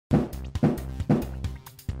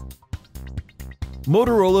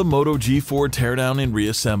Motorola Moto G4 Teardown and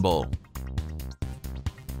Reassemble.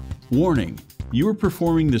 Warning: you are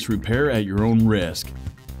performing this repair at your own risk.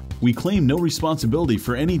 We claim no responsibility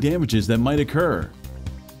for any damages that might occur.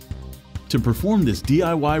 To perform this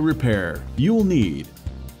DIY repair, you will need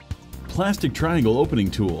plastic triangle opening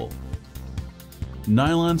tool,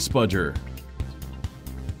 nylon spudger,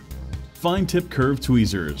 fine tip curved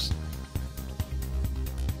tweezers,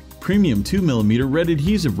 premium 2mm red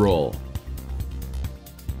adhesive roll,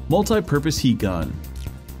 multi-purpose heat gun,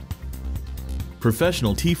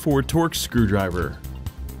 professional T4 Torx screwdriver,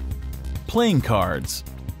 playing cards.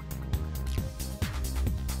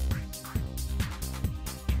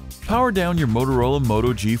 Power down your Motorola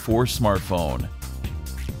Moto G4 smartphone.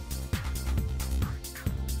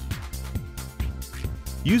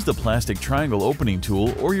 Use the plastic triangle opening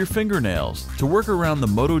tool or your fingernails to work around the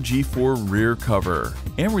Moto G4 rear cover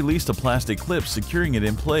and release the plastic clip securing it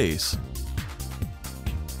in place.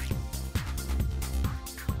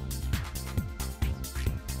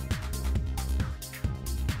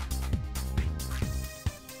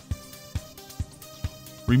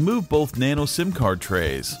 Remove both nano SIM card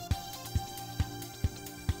trays.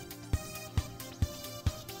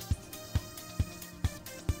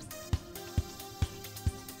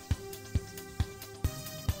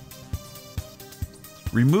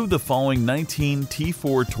 Remove the following 19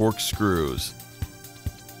 T4 Torx screws.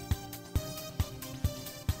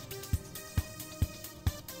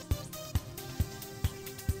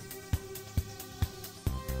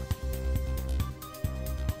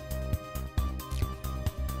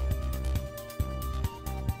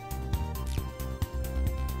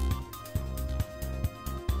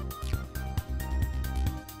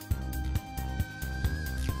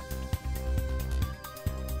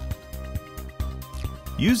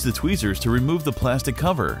 Use the tweezers to remove the plastic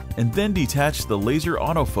cover and then detach the laser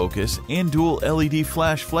autofocus and dual LED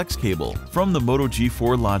flash flex cable from the Moto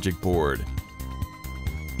G4 logic board.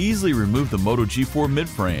 Easily remove the Moto G4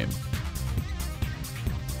 mid-frame.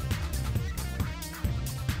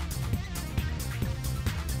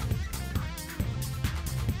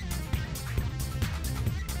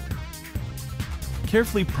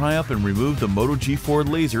 Carefully pry up and remove the Moto G4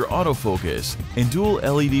 laser autofocus and dual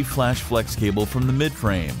LED flash flex cable from the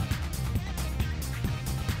mid-frame.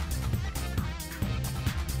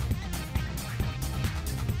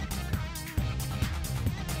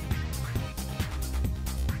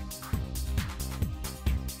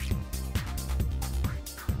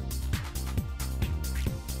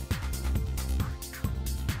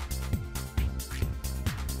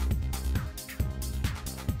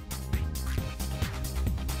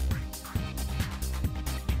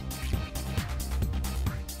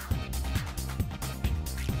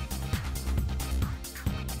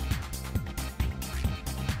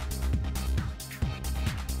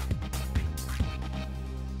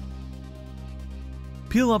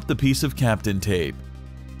 Peel up the piece of Captain tape.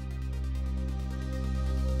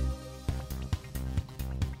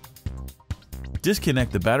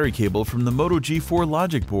 Disconnect the battery cable from the Moto G4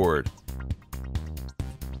 logic board.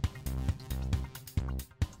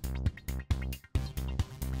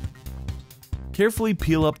 Carefully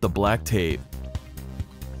peel up the black tape.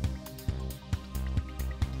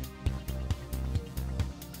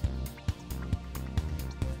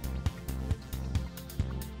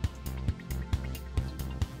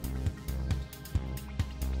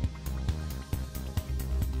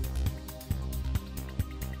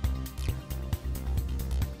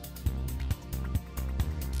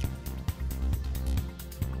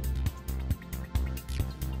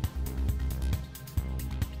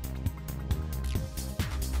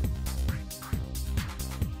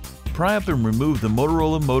 Pry up and remove the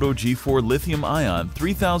Motorola Moto G4 lithium-ion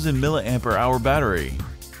 3000 mAh battery.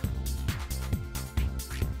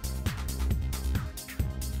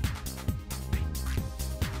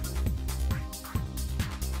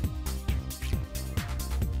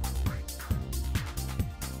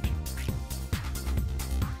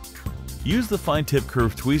 Use the fine tip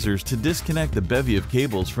curved tweezers to disconnect the bevy of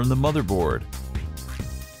cables from the motherboard.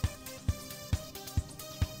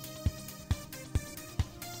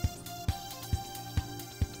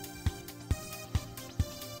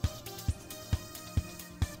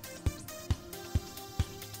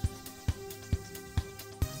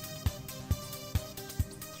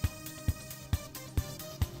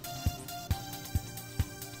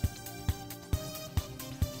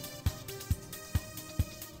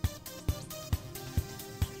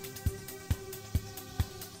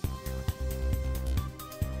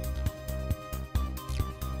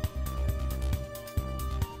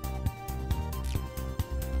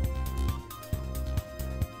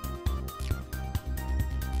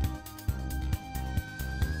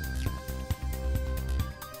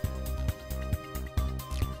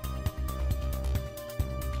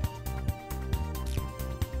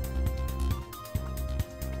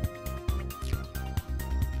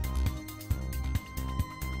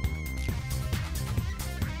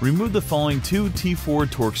 Remove the following two T4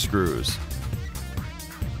 Torx screws.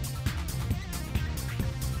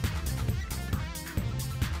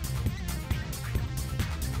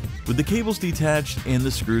 With the cables detached and the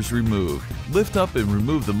screws removed, lift up and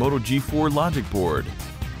remove the Moto G4 logic board.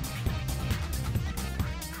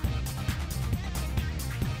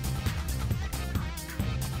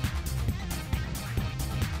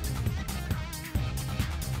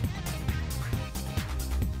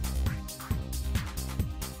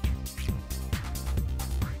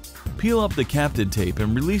 Peel up the captain tape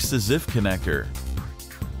and release the ZIF connector.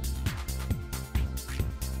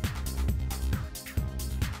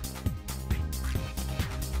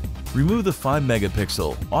 Remove the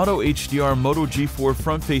 5-megapixel Auto HDR Moto G4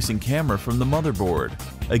 front-facing camera from the motherboard.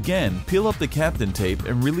 Again, peel up the captain tape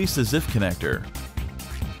and release the ZIF connector.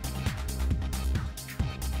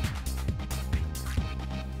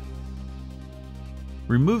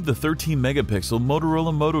 Remove the 13-megapixel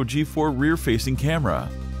Motorola Moto G4 rear-facing camera.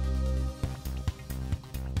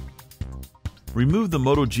 Remove the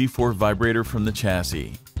Moto G4 vibrator from the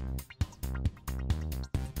chassis.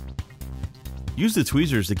 Use the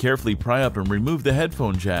tweezers to carefully pry up and remove the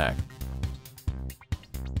headphone jack.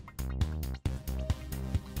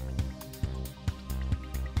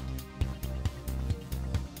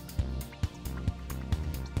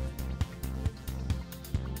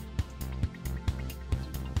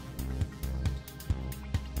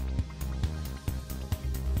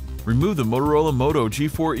 Remove the Motorola Moto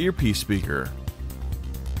G4 earpiece speaker.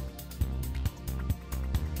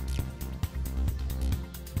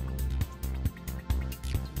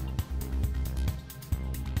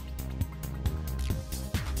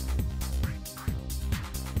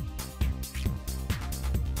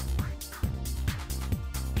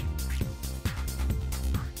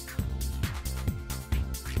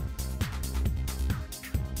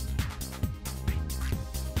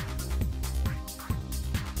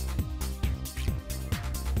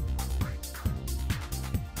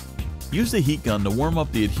 Use the heat gun to warm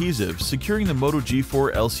up the adhesive securing the Moto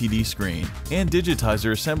G4 LCD screen and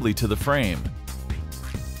digitizer assembly to the frame.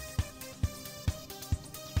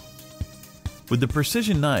 With the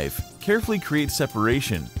precision knife, carefully create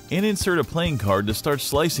separation and insert a playing card to start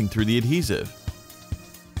slicing through the adhesive.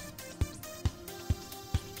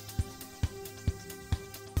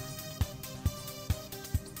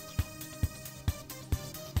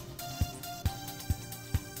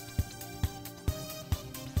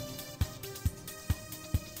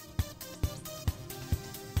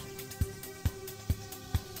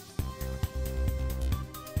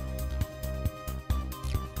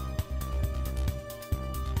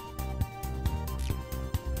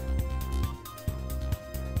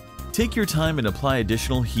 Take your time and apply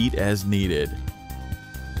additional heat as needed.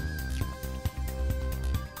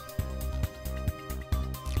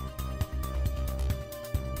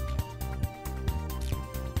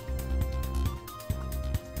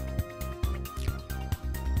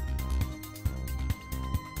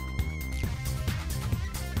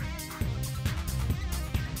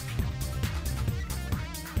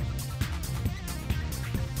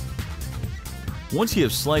 Once you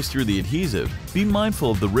have sliced through the adhesive, be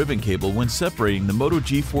mindful of the ribbon cable when separating the Moto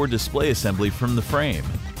G4 display assembly from the frame.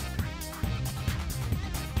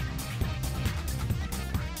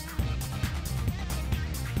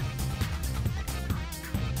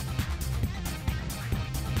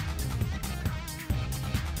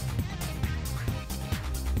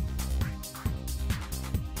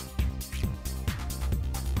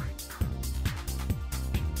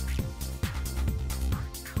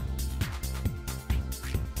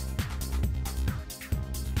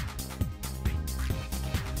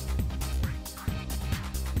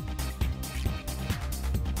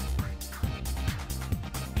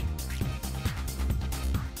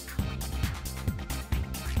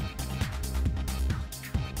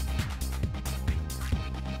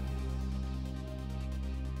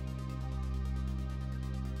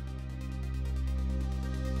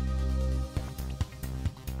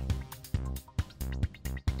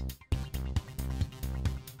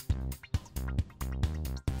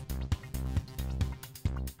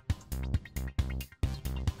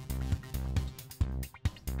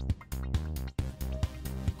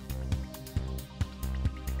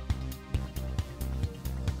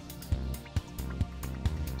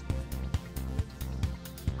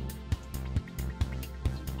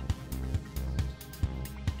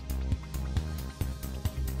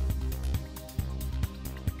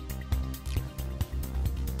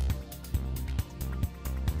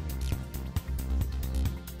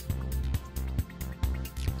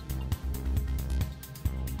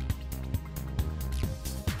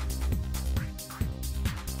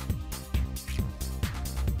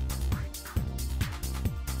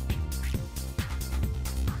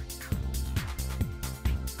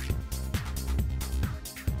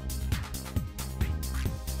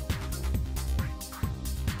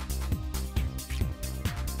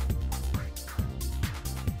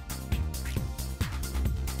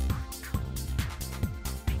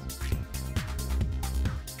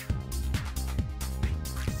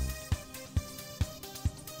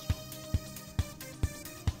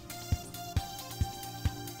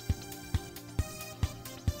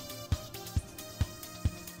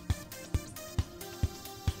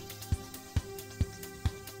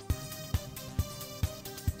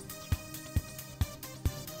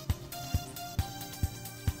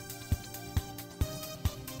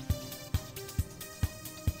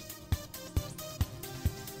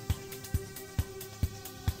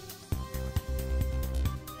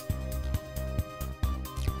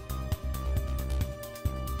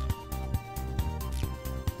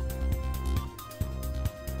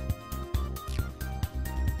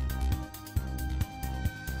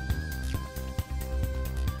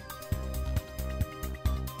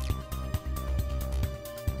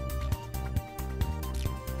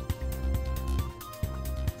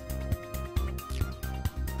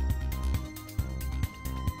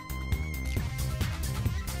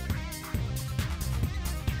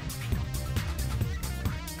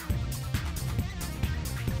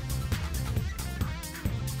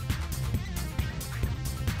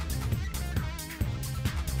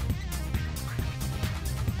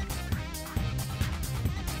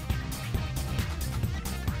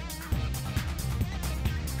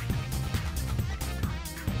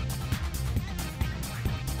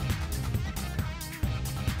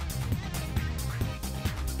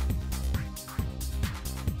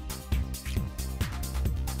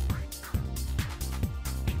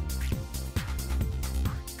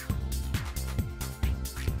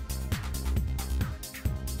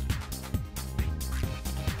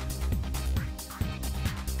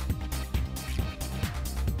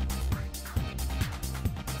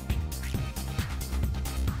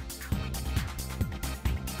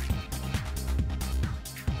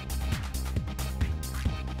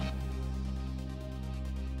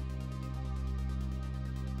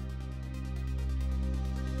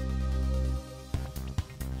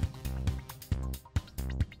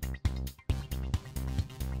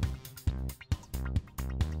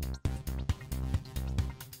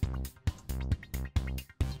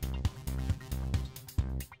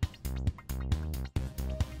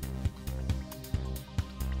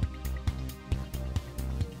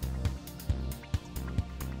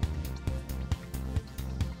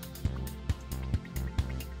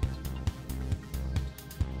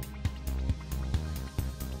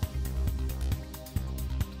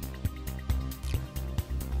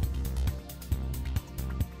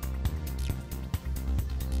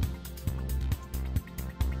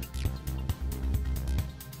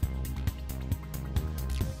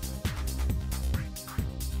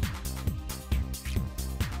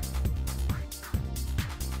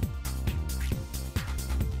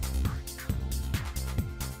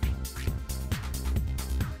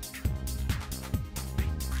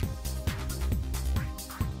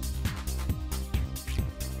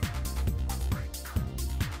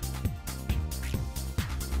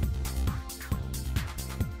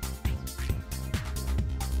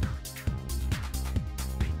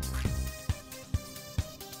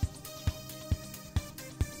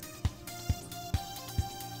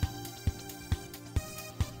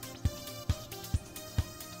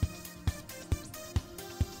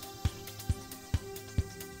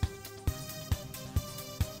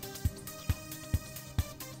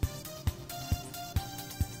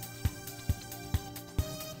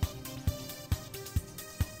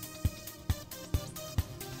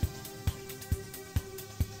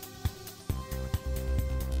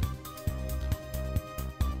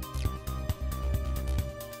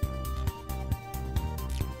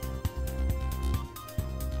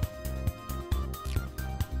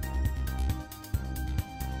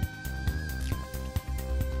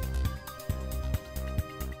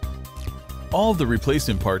 All of the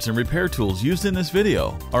replacement parts and repair tools used in this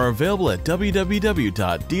video are available at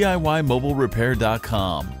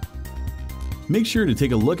www.DIYMobileRepair.com. Make sure to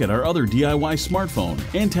take a look at our other DIY smartphone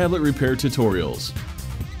and tablet repair tutorials.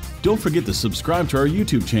 Don't forget to subscribe to our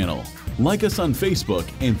YouTube channel, like us on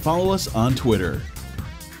Facebook, and follow us on Twitter.